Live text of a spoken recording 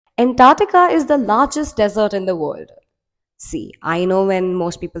Antarctica is the largest desert in the world. See, I know when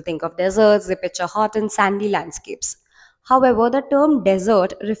most people think of deserts, they picture hot and sandy landscapes. However, the term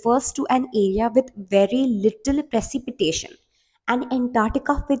desert refers to an area with very little precipitation, and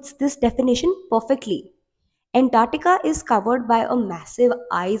Antarctica fits this definition perfectly. Antarctica is covered by a massive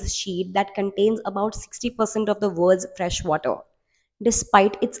ice sheet that contains about 60% of the world's fresh water.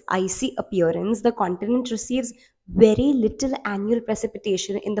 Despite its icy appearance, the continent receives very little annual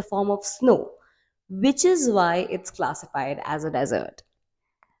precipitation in the form of snow, which is why it's classified as a desert.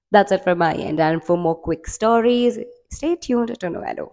 That's it from my end. And for more quick stories, stay tuned to Novello.